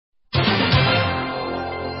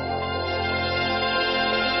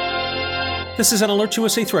This is an Alert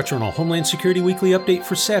USA Threat Journal Homeland Security Weekly Update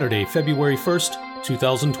for Saturday, February 1st,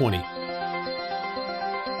 2020.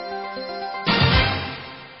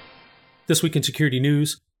 This week in security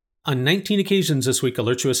news. On 19 occasions this week,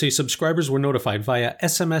 Alert USA subscribers were notified via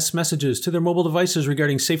SMS messages to their mobile devices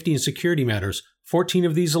regarding safety and security matters. 14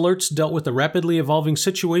 of these alerts dealt with the rapidly evolving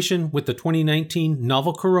situation with the 2019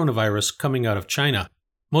 novel coronavirus coming out of China.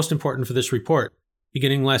 Most important for this report,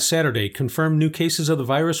 beginning last Saturday, confirmed new cases of the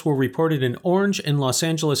virus were reported in Orange and Los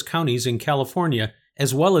Angeles counties in California,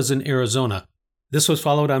 as well as in Arizona. This was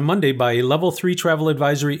followed on Monday by a Level 3 travel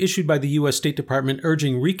advisory issued by the U.S. State Department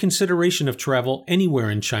urging reconsideration of travel anywhere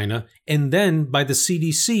in China, and then by the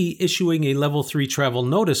CDC issuing a Level 3 travel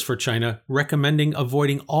notice for China recommending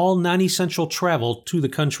avoiding all non-essential travel to the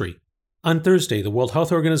country. On Thursday, the World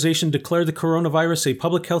Health Organization declared the coronavirus a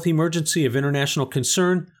public health emergency of international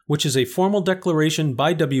concern, which is a formal declaration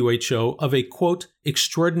by WHO of a, quote,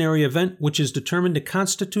 extraordinary event which is determined to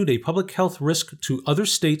constitute a public health risk to other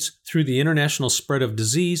states through the international spread of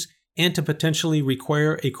disease and to potentially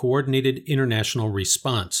require a coordinated international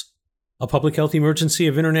response. A public health emergency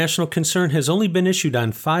of international concern has only been issued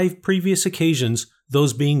on 5 previous occasions,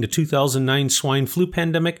 those being the 2009 swine flu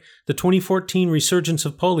pandemic, the 2014 resurgence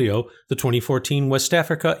of polio, the 2014 West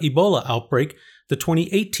Africa Ebola outbreak, the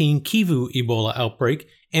 2018 Kivu Ebola outbreak,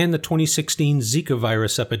 and the 2016 Zika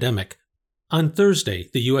virus epidemic. On Thursday,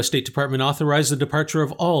 the U.S. State Department authorized the departure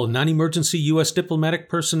of all non-emergency U.S. diplomatic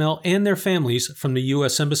personnel and their families from the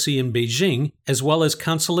U.S. Embassy in Beijing, as well as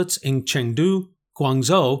consulates in Chengdu,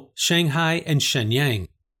 Guangzhou, Shanghai, and Shenyang.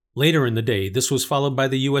 Later in the day, this was followed by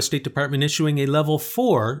the U.S. State Department issuing a Level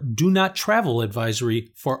 4 do not travel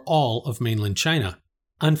advisory for all of mainland China.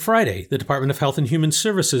 On Friday, the Department of Health and Human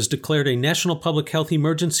Services declared a national public health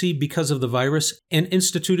emergency because of the virus and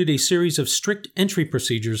instituted a series of strict entry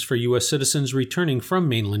procedures for U.S. citizens returning from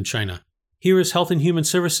mainland China. Here is Health and Human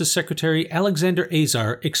Services Secretary Alexander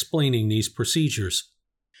Azar explaining these procedures.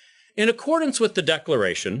 In accordance with the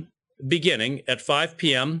declaration, beginning at 5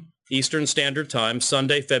 p.m. Eastern Standard Time,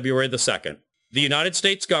 Sunday, February the 2nd, the United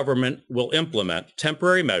States government will implement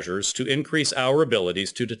temporary measures to increase our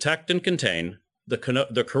abilities to detect and contain the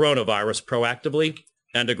coronavirus proactively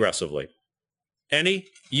and aggressively. Any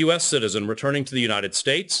U.S. citizen returning to the United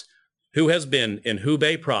States who has been in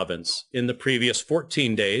Hubei province in the previous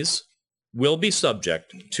 14 days will be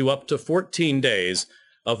subject to up to 14 days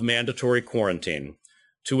of mandatory quarantine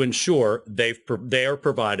to ensure they are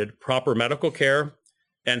provided proper medical care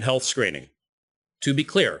and health screening. To be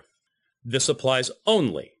clear, this applies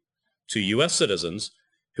only to U.S. citizens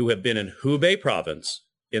who have been in Hubei province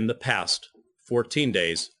in the past 14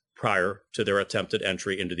 days prior to their attempted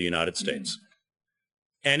entry into the United States.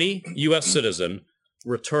 Any U.S. citizen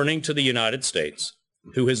returning to the United States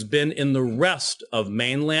who has been in the rest of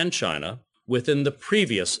mainland China within the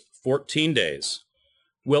previous 14 days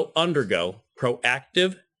will undergo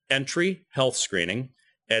proactive entry health screening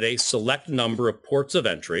at a select number of ports of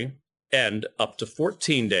entry and up to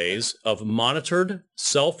 14 days of monitored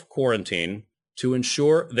self-quarantine to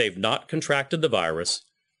ensure they've not contracted the virus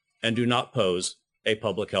and do not pose a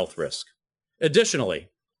public health risk. Additionally,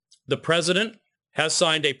 the President has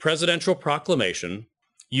signed a presidential proclamation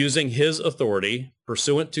using his authority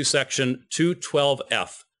pursuant to Section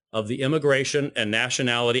 212F of the Immigration and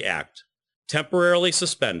Nationality Act, temporarily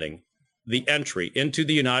suspending the entry into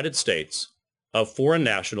the United States of foreign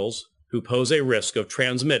nationals who pose a risk of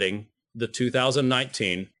transmitting the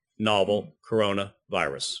 2019 novel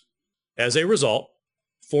coronavirus. As a result,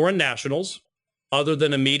 foreign nationals, other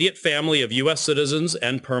than immediate family of U.S. citizens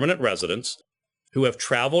and permanent residents who have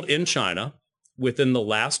traveled in China within the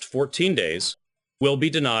last 14 days, will be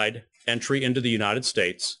denied entry into the United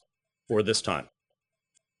States for this time.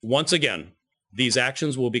 Once again, these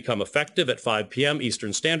actions will become effective at 5 p.m.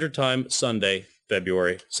 Eastern Standard Time, Sunday,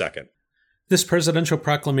 February 2nd. This presidential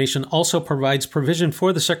proclamation also provides provision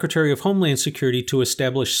for the Secretary of Homeland Security to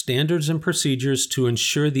establish standards and procedures to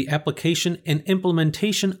ensure the application and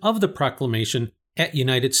implementation of the proclamation at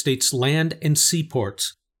United States land and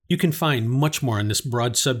seaports. You can find much more on this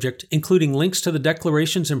broad subject, including links to the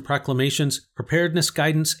declarations and proclamations, preparedness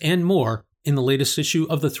guidance, and more in the latest issue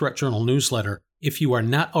of the Threat Journal newsletter. If you are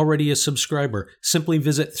not already a subscriber, simply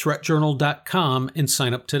visit threatjournal.com and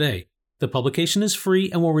sign up today. The publication is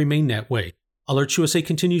free and will remain that way. Alert USA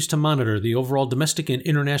continues to monitor the overall domestic and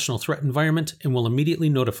international threat environment and will immediately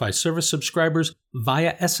notify service subscribers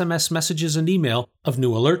via SMS messages and email of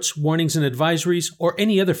new alerts, warnings, and advisories, or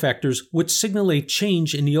any other factors which signal a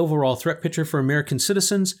change in the overall threat picture for American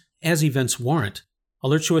citizens as events warrant.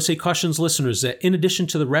 AlertsUSA cautions listeners that in addition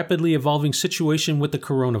to the rapidly evolving situation with the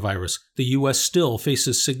coronavirus, the U.S. still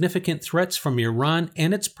faces significant threats from Iran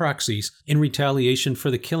and its proxies in retaliation for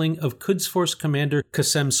the killing of Quds Force commander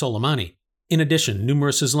Qasem Soleimani. In addition,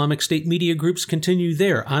 numerous Islamic State media groups continue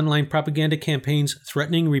their online propaganda campaigns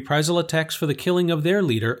threatening reprisal attacks for the killing of their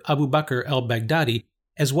leader, Abu Bakr al-Baghdadi,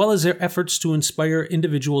 as well as their efforts to inspire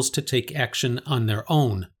individuals to take action on their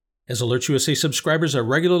own. As AlertsUSA subscribers are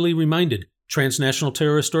regularly reminded, transnational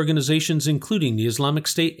terrorist organizations, including the Islamic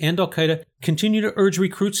State and Al-Qaeda, continue to urge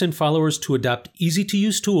recruits and followers to adopt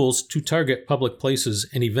easy-to-use tools to target public places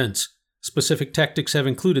and events. Specific tactics have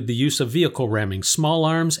included the use of vehicle ramming, small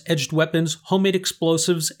arms, edged weapons, homemade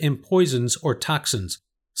explosives, and poisons or toxins.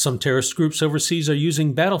 Some terrorist groups overseas are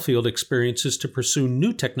using battlefield experiences to pursue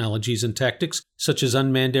new technologies and tactics, such as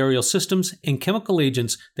unmanned aerial systems and chemical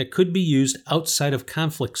agents that could be used outside of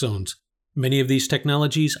conflict zones. Many of these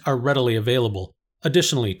technologies are readily available.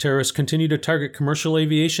 Additionally, terrorists continue to target commercial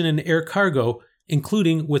aviation and air cargo,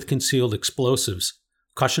 including with concealed explosives.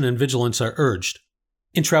 Caution and vigilance are urged.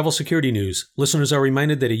 In travel security news, listeners are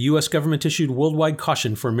reminded that a U.S. government-issued worldwide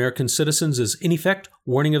caution for American citizens is in effect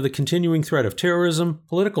warning of the continuing threat of terrorism,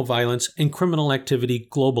 political violence, and criminal activity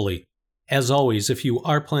globally. As always, if you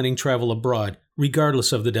are planning travel abroad,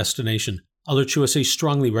 regardless of the destination, AlertsUSA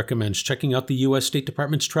strongly recommends checking out the U.S. State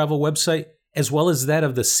Department's travel website, as well as that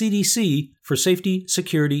of the CDC for safety,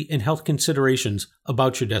 security, and health considerations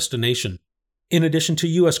about your destination. In addition to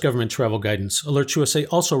U.S. government travel guidance, AlertsUSA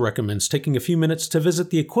also recommends taking a few minutes to visit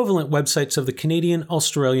the equivalent websites of the Canadian,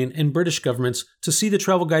 Australian, and British governments to see the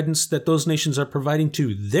travel guidance that those nations are providing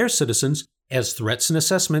to their citizens, as threats and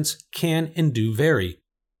assessments can and do vary.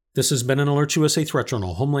 This has been an AlertsUSA Threat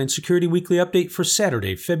Journal Homeland Security Weekly Update for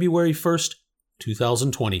Saturday, February 1st,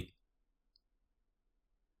 2020.